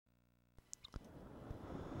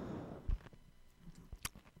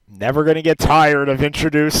Never gonna get tired of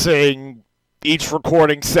introducing each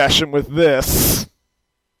recording session with this.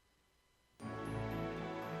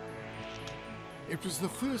 It was the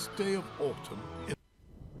first day of autumn.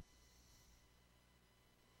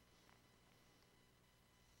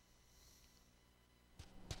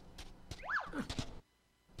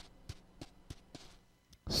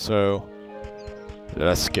 So,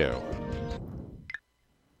 let's go.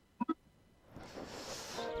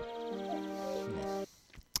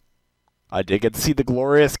 I did get to see the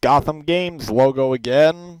glorious Gotham Games logo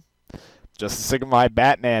again. Just to signify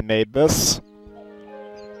Batman made this.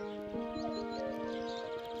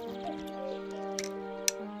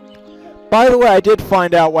 By the way, I did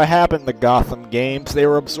find out what happened to Gotham Games. They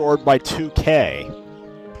were absorbed by 2K.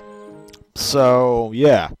 So,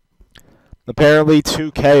 yeah. Apparently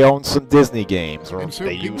 2K owns some Disney games, or So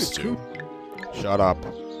they used to. too. Shut up.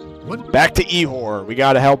 What? Back to Eeyore. We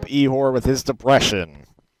gotta help Eeyore with his depression.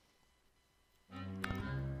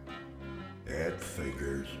 It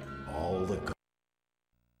figures all the.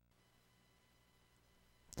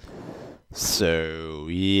 So,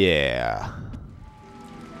 yeah.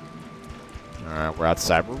 Alright, we're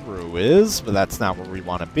outside where Rue is, but that's not where we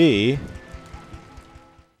want to be.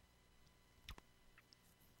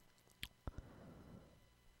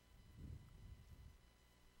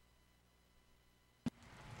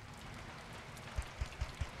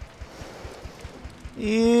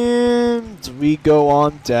 And we go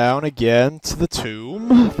on down again to the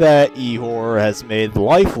tomb that Eeyore has made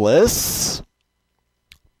lifeless.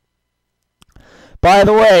 By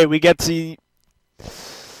the way, we get to...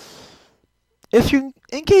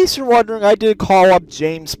 in case you're wondering, I did call up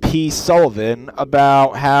James P. Sullivan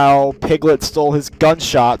about how Piglet stole his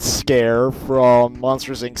gunshot scare from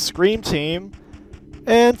Monsters, Inc. Scream Team.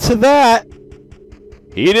 And to that,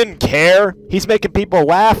 he didn't care. He's making people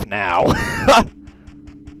laugh now.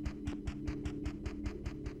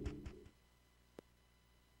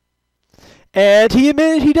 And he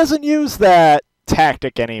admitted he doesn't use that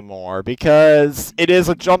tactic anymore because it is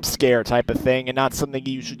a jump scare type of thing and not something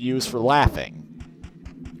you should use for laughing.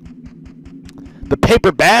 The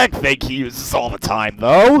paper bag thing he uses all the time,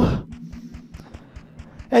 though.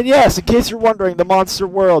 And yes, in case you're wondering, the monster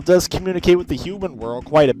world does communicate with the human world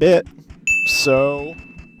quite a bit. So...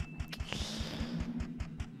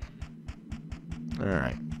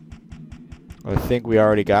 Alright. I think we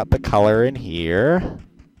already got the color in here.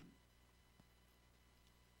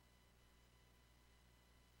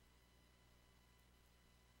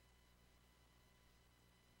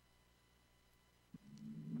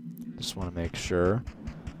 Just want to make sure.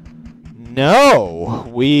 No!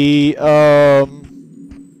 We, oh!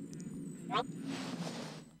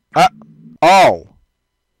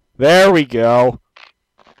 There we go!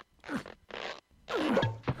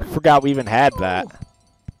 Forgot we even had that.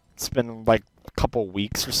 It's been like a couple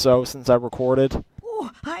weeks or so since I recorded. Oh,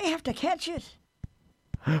 I have to catch it.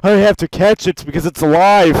 I have to catch it because it's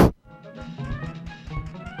alive!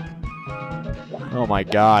 Oh my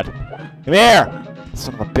god. Come here!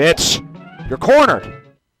 Son of a bitch! You're cornered!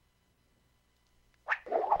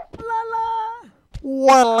 La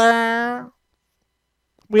Voila!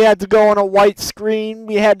 We had to go on a white screen.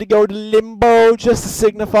 We had to go to limbo just to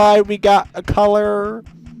signify we got a color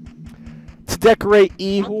to decorate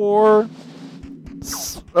Eeyore,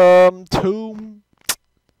 tomb,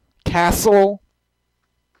 castle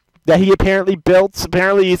that he apparently built.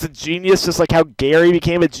 Apparently he's a genius, just like how Gary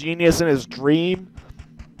became a genius in his dream.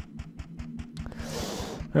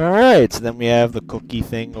 Alright, so then we have the cookie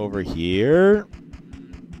thing over here.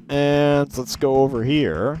 And let's go over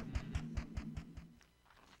here.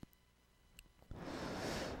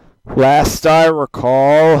 Last I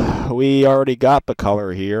recall, we already got the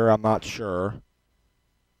color here. I'm not sure.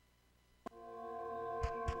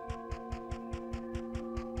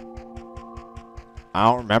 I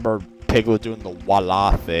don't remember Piglet doing the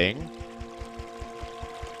voila thing.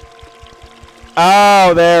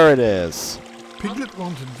 Oh, there it is. Piglet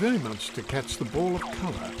wanted very much to catch the ball of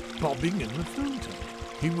colour bobbing in the fountain.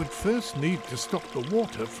 He would first need to stop the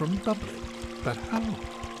water from bubbling. But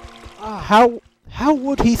how? How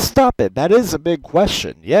would he stop it? That is a big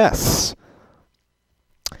question, yes.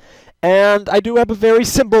 And I do have a very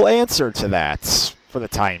simple answer to that, for the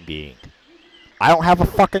time being. I don't have a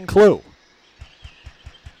fucking clue.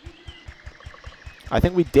 I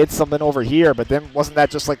think we did something over here, but then wasn't that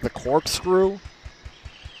just like the corkscrew?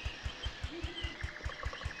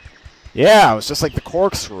 Yeah, it was just like the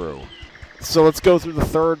corkscrew. So let's go through the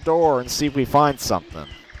third door and see if we find something.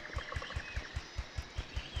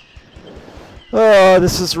 Oh,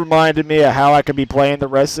 this has reminded me of how I could be playing the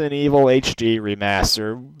Resident Evil HD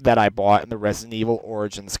remaster that I bought in the Resident Evil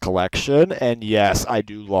Origins collection. And yes, I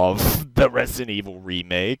do love the Resident Evil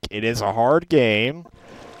remake. It is a hard game,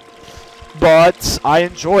 but I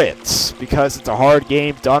enjoy it because it's a hard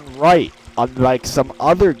game done right, unlike some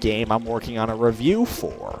other game I'm working on a review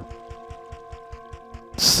for.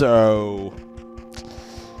 So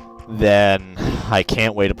then I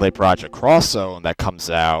can't wait to play Project Cross Zone that comes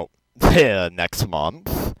out next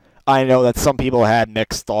month. I know that some people had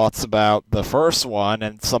mixed thoughts about the first one,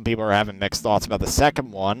 and some people are having mixed thoughts about the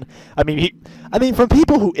second one. I mean, from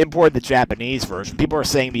people who import the Japanese version, people are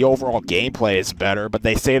saying the overall gameplay is better, but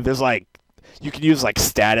they say there's like, you can use like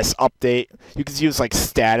status update, you can use like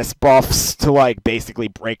status buffs to like basically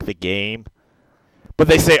break the game. But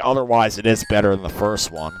they say otherwise it is better than the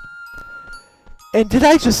first one. And did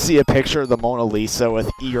I just see a picture of the Mona Lisa with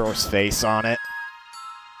Eeyore's face on it?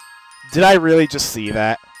 Did I really just see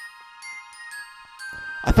that?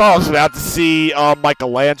 I thought I was about to see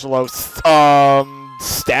Michelangelo's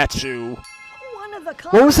statue. One of the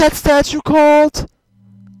What was that statue called?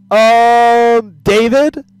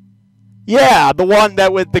 David? Yeah, the one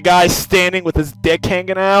that with the guy standing with his dick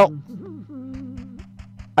hanging out.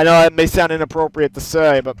 I know that may sound inappropriate to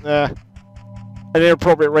say, but an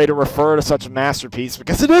inappropriate way to refer to such a masterpiece,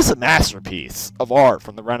 because it is a masterpiece of art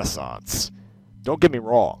from the Renaissance. Don't get me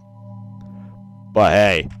wrong. But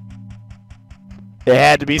hey, it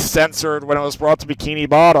had to be censored when it was brought to Bikini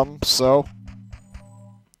Bottom, so.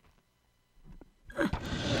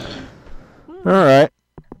 Alright.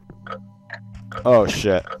 Oh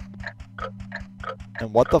shit.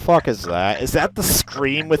 And what the fuck is that? Is that the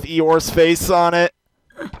scream with Eeyore's face on it?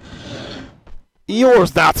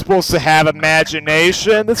 Eeyore's not supposed to have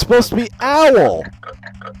imagination. It's supposed to be Owl.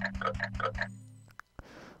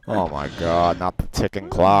 Oh my god, not the ticking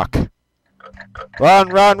clock. Run,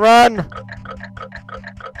 run, run!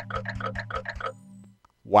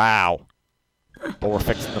 Wow. But we're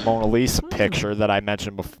fixing the Mona Lisa picture that I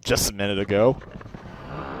mentioned just a minute ago.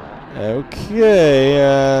 Okay,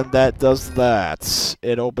 and that does that.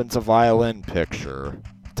 It opens a violin picture.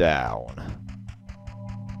 Down.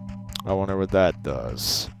 I wonder what that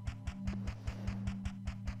does.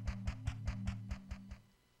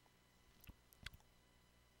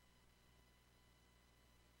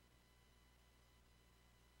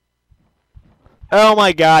 Oh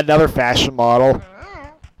my god, another fashion model.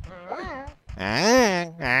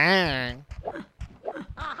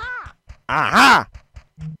 Aha!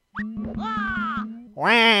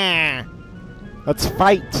 Wah! Let's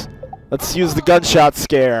fight. Let's use the gunshot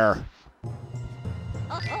scare.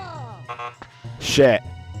 Shit.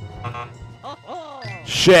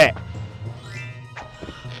 Shit.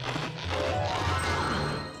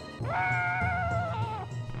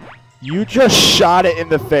 You just shot it in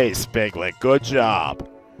the face, Piglet. Good job.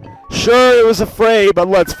 Sure, it was afraid, but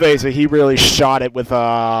let's face it, he really shot it with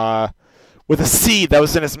a seed that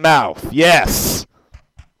was in his mouth. Yes.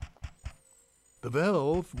 The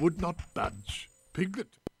valve would not budge. Piglet.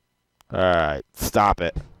 Alright, stop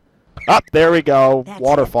it. Up, there we go. That's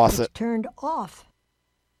Water it. faucet. It's turned off.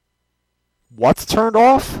 What's turned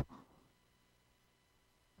off?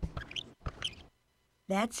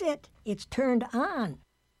 That's it. It's turned on.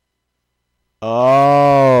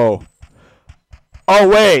 Oh. Oh,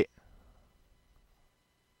 wait.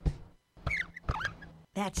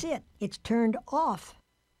 That's it. It's turned off.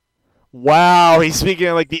 Wow, he's speaking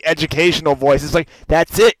in like the educational voice. It's like,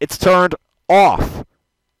 that's it. It's turned off.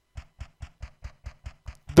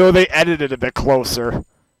 Though they edited it a bit closer.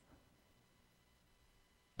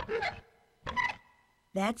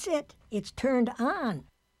 That's it. It's turned on.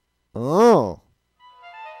 Oh.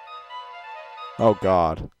 Oh,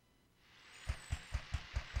 God.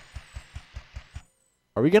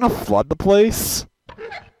 Are we gonna flood the place?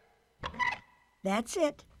 That's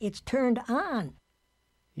it. It's turned on.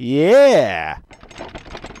 Yeah.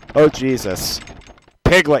 Oh, Jesus.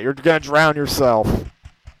 Piglet, you're gonna drown yourself.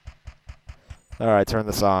 Alright, turn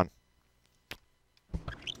this on.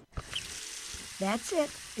 That's it.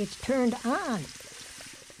 It's turned on.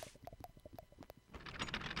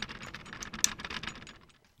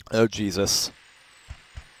 Oh, Jesus.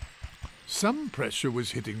 Some pressure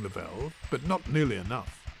was hitting the valve, but not nearly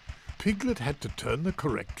enough. Piglet had to turn the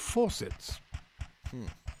correct faucets.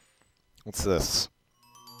 What's this?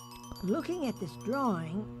 Looking at this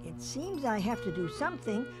drawing, it seems I have to do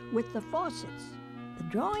something with the faucets. The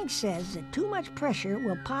drawing says that too much pressure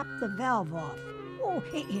will pop the valve off. Oh,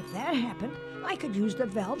 if that happened, I could use the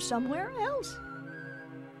valve somewhere else.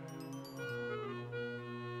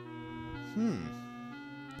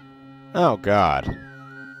 Oh, God.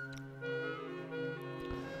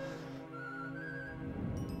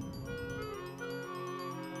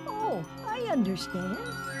 understand.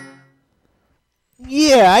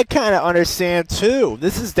 Yeah, I kind of understand too.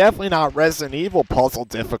 This is definitely not Resident Evil puzzle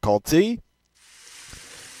difficulty.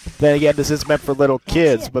 Then again, this is meant for little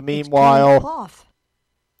kids, but meanwhile...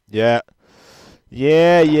 Yeah.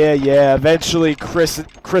 Eventually, Chris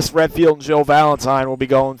Redfield and Jill Valentine will be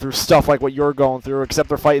going through stuff like what you're going through, except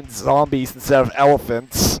they're fighting zombies instead of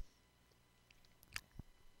elephants.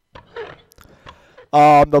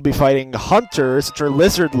 They'll be fighting hunters, which are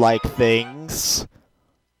lizard-like things,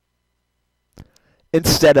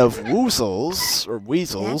 instead of woozles, or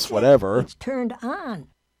weasels, whatever. It's turned on.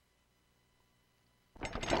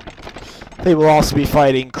 They will also be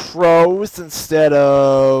fighting crows instead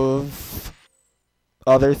of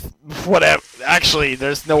other whatever. Actually,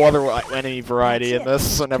 there's no other enemy variety in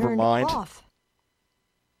this, so never mind.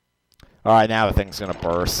 Alright, now the thing's gonna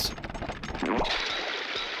burst.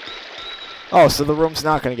 Oh, so the room's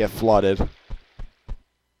not gonna get flooded.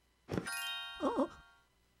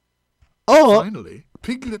 Oh! Finally,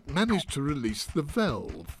 Piglet managed to release the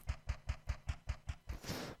valve.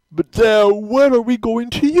 But when are we going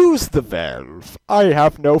to use the valve? I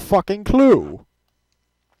have no fucking clue.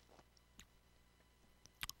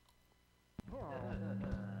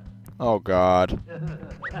 Oh god.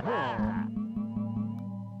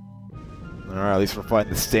 Alright, at least we're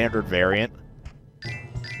fighting the standard variant.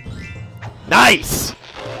 Nice!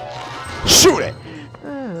 Shoot it!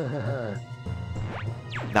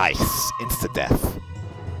 Nice. Insta-death.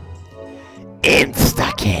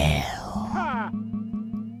 Insta-kill!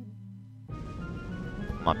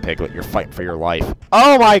 Come on, Piglet, you're fighting for your life.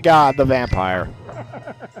 Oh my god, the vampire.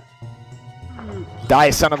 Die,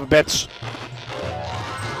 son of a bitch.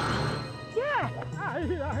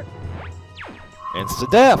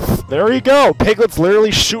 Insta-death. There you go. Piglet's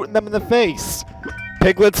literally shooting them in the face.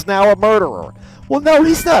 Piglet's now a murderer. Well, no,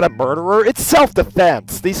 he's not a murderer. It's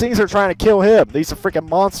self-defense. These things are trying to kill him. These are freaking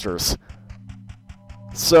monsters.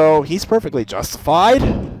 So, he's perfectly justified.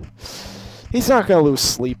 He's not going to lose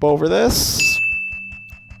sleep over this.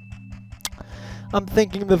 I'm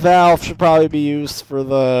thinking the valve should probably be used for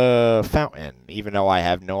the fountain, even though I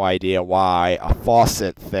have no idea why a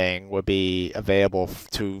faucet thing would be available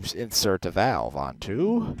to insert a valve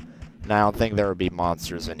onto. And I don't think there would be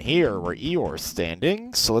monsters in here where Eeyore's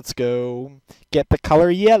standing, so let's go get the color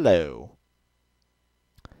yellow.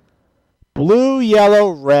 Blue, yellow,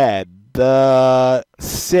 red. The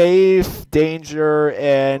safe, danger,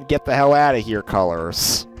 and get the hell out of here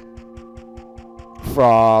colors.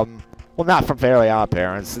 From... Well, not from Fairly Odd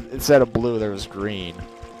Parents. Instead of blue, there was green.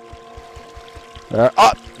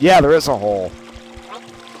 Oh, yeah, there is a hole.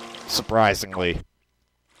 Surprisingly.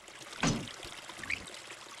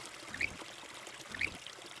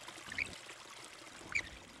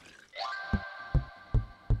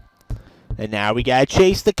 And now we gotta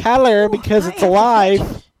chase the color because it's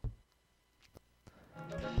alive.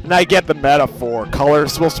 And I get the metaphor. Color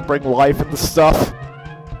is supposed to bring life into stuff.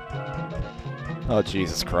 Oh,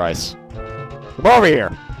 Jesus Christ. Come over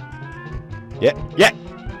here. Yeah.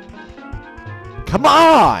 Come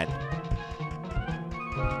on!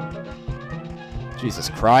 Jesus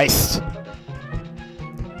Christ.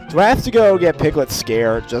 Do I have to go get Piglet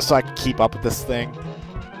scared just so I can keep up with this thing?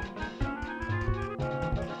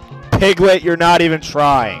 Piglet, you're not even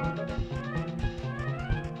trying.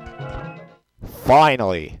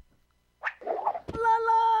 Finally.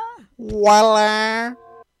 Voila.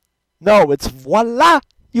 No, it's voila.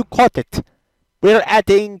 You caught it. We're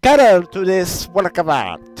adding color to this work of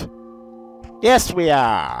art. Yes, we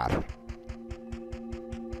are.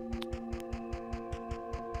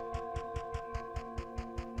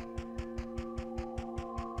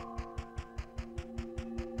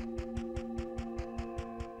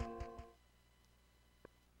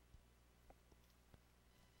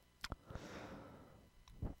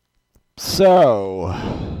 So,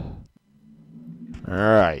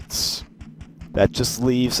 alright. That just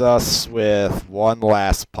leaves us with one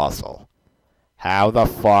last puzzle. How the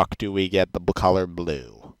fuck do we get the color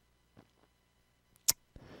blue?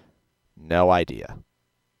 No idea.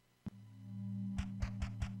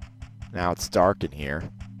 Now it's dark in here.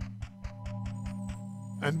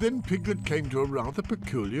 And then Piglet came to a rather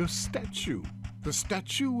peculiar statue. The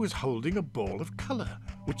statue was holding a ball of color,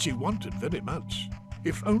 which he wanted very much.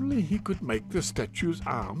 If only he could make the statue's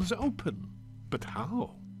arms open. But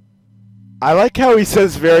how? I like how he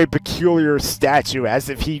says very peculiar statue, as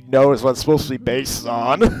if he knows what it's supposed to be based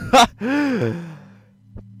on.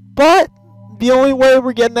 But the only way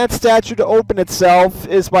we're getting that statue to open itself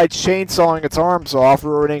is by chainsawing its arms off,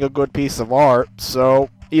 ruining a good piece of art. So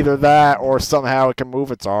either that or somehow it can move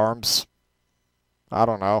its arms. I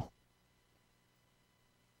don't know.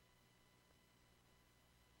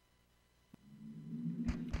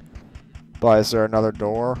 But is there another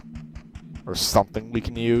door? Or something we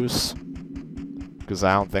can use? Because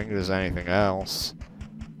I don't think there's anything else.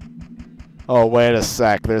 Oh, wait a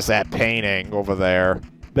sec. There's that painting over there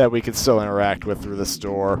that we can still interact with through this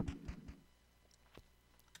door.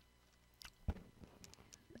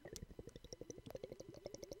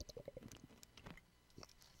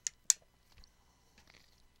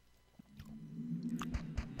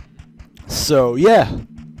 So, yeah.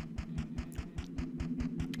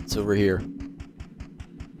 It's over here.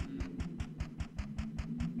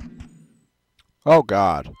 Oh,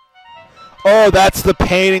 God. Oh, that's the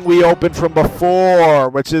painting we opened from before,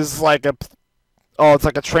 which is like a... Oh, it's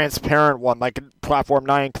like a transparent one, like in Platform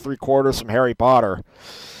 9 3/4 from Harry Potter.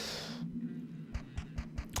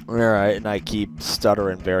 Alright, and I keep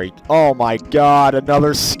stuttering very... Oh my God,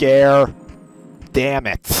 another scare. Damn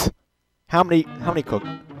it. How many cook...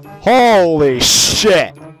 Holy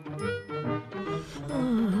shit!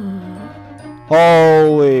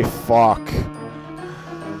 Holy fuck.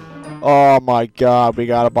 Oh my God, we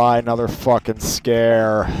gotta buy another fucking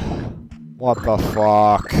scare. What the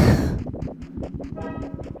fuck?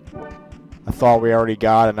 I thought we already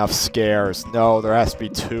got enough scares. No, there has to be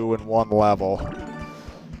 2 in one level.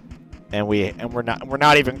 And we're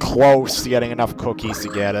not even close to getting enough cookies to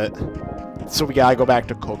get it. So we gotta go back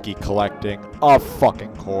to cookie collecting. Of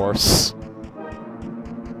fucking course.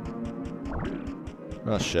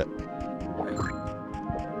 Oh shit.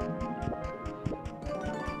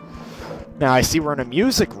 Now I see we're in a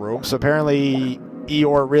music room, so apparently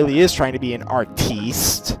Eeyore really is trying to be an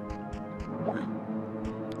artiste.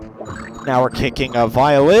 Now we're kicking a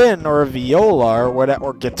violin or a viola or whatever,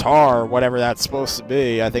 or guitar, or whatever that's supposed to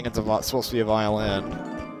be. I think it's supposed to be a violin.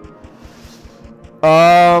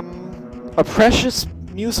 A precious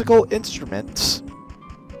musical instrument.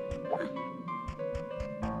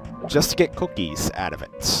 Just to get cookies out of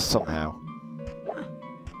it somehow.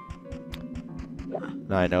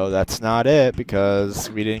 I know that's not it, because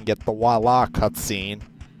we didn't get the voila cutscene.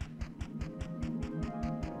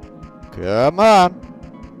 Come on!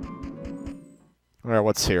 Alright,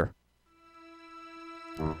 what's here?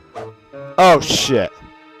 Oh, shit.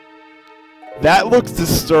 That looks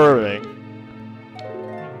disturbing.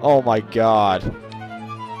 Oh my God.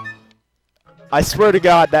 I swear to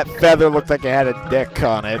God, that feather looked like it had a dick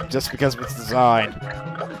on it, just because of its design.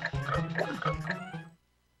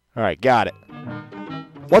 Alright, got it.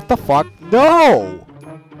 What the fuck? No!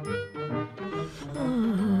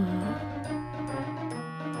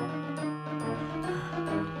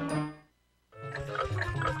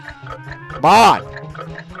 Come on!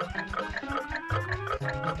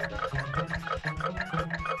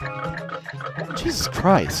 Jesus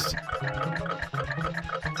Christ.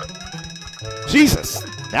 Jesus!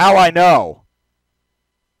 Now I know!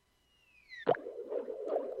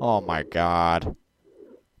 Oh my God.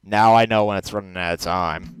 Now I know when it's running out of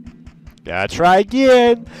time. Gotta try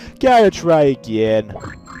again! Gotta try again.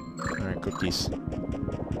 Alright, cookies.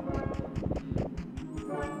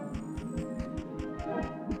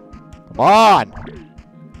 Come on!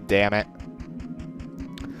 Damn it.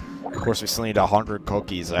 Of course, we still need 100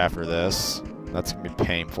 cookies after this. That's gonna be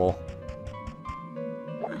painful.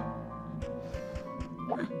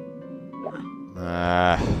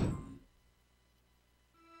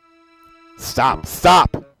 Stop!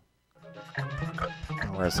 Stop!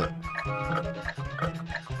 Where is it?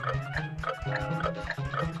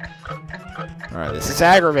 Alright, this is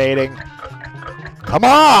aggravating. Come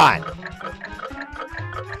on!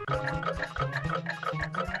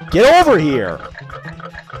 Get over here!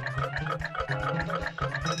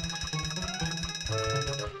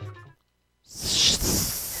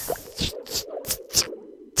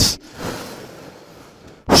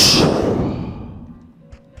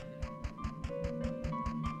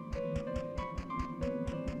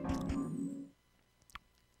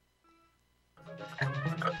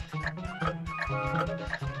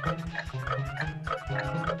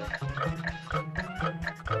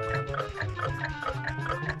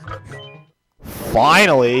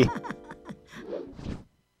 Finally!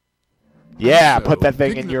 Yeah, So, put that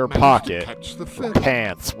thing in Piglet your managed to pocket. catch the Or feather.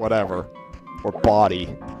 pants, whatever. Or body.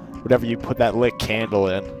 Whatever you put that lit candle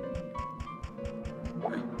in.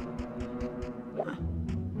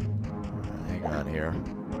 Hang on here.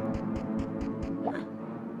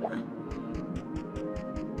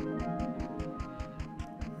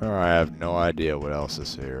 Alright, I have no idea what else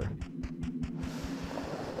is here.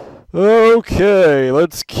 Okay,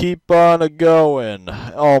 let's keep on a-going.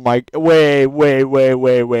 Oh my... Wait.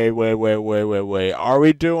 Are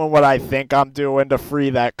we doing what I think I'm doing to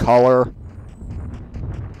free that color?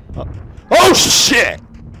 Oh shit!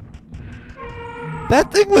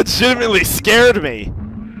 That thing legitimately scared me.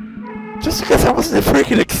 Just because I wasn't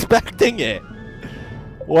freaking expecting it.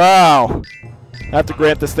 Wow. I have to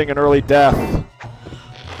grant this thing an early death.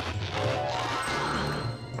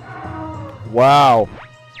 Wow.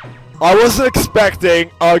 I wasn't expecting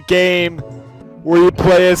a game where you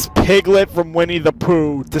play as Piglet from Winnie the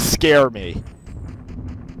Pooh to scare me.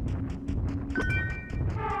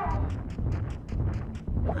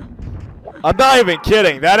 I'm not even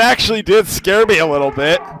kidding. That actually did scare me a little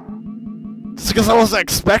bit. Just because I wasn't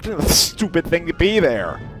expecting the stupid thing to be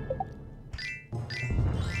there. And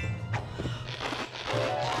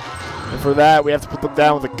for that, we have to put them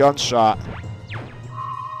down with a gunshot.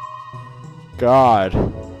 God.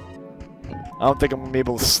 I don't think I'm going to be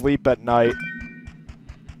able to sleep at night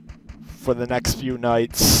for the next few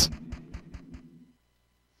nights.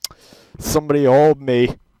 Somebody hold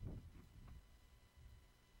me.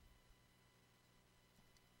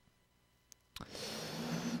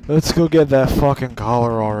 Let's go get that fucking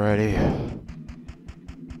collar already.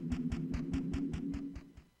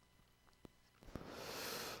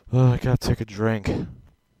 Oh, I gotta take a drink.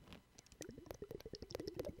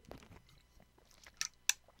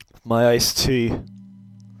 My iced tea.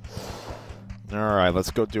 Alright, let's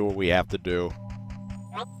go do what we have to do.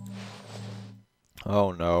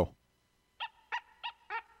 Oh no.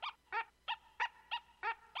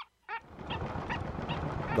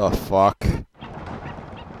 The fuck?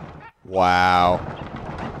 Wow.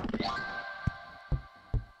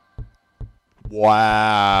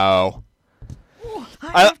 Wow.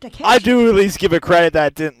 I do at least give it credit that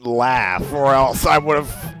it didn't laugh, or else I would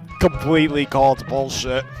have completely called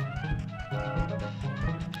bullshit.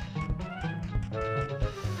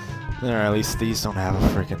 There, at least these don't have a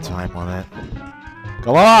freaking time limit.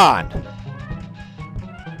 Come on!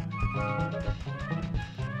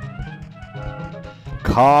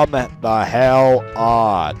 Come the hell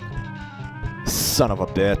on. Son of a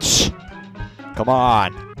bitch. Come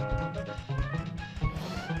on.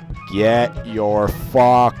 Get your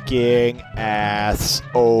fucking ass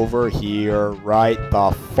over here right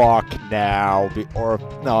the fuck now.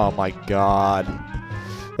 Oh my god.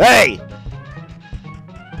 Hey!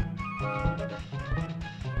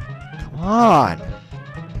 Come on.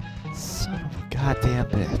 Son of a goddamn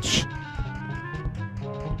bitch.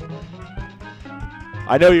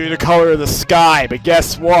 I know you're the color of the sky, but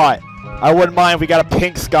guess what? I wouldn't mind if we got a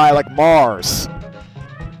pink sky like Mars.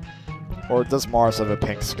 Or does Mars have a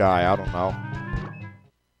pink sky? I don't know.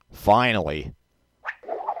 Finally.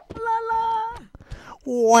 Voila.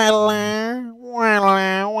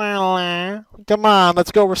 Come on,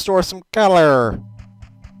 let's go restore some color.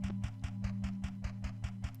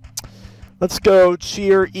 Let's go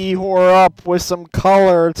cheer Eeyore up with some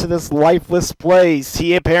color to this lifeless place.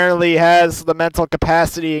 He apparently has the mental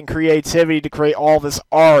capacity and creativity to create all this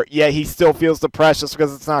art, yet he still feels depressed just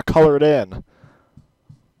because it's not colored in.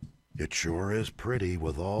 It sure is pretty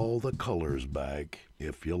with all the colors back,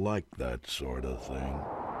 if you like that sort of thing.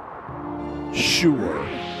 Sure.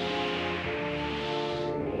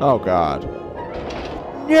 Oh god.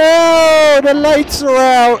 No! The lights are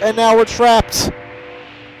out and now we're trapped!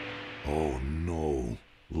 Oh no.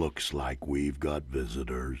 Looks like we've got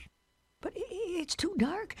visitors. But it's too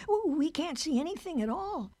dark. We can't see anything at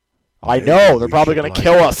all. I know, they're probably gonna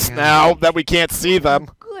kill us now that we can't see them.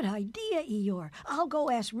 Good idea, Eeyore. I'll go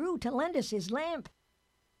ask Roo to lend us his lamp.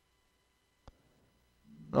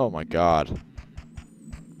 Oh my god.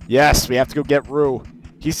 Yes, we have to go get Roo.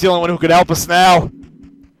 He's the only one who could help us now.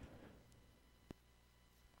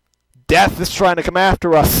 Death is trying to come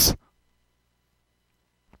after us.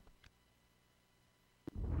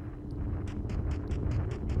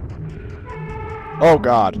 Oh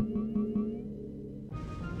god.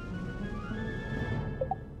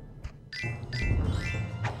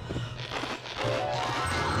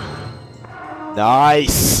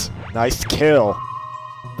 Nice! Nice kill.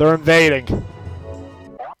 They're invading.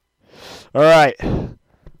 Alright.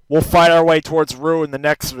 We'll fight our way towards Roo in the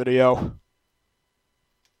next video.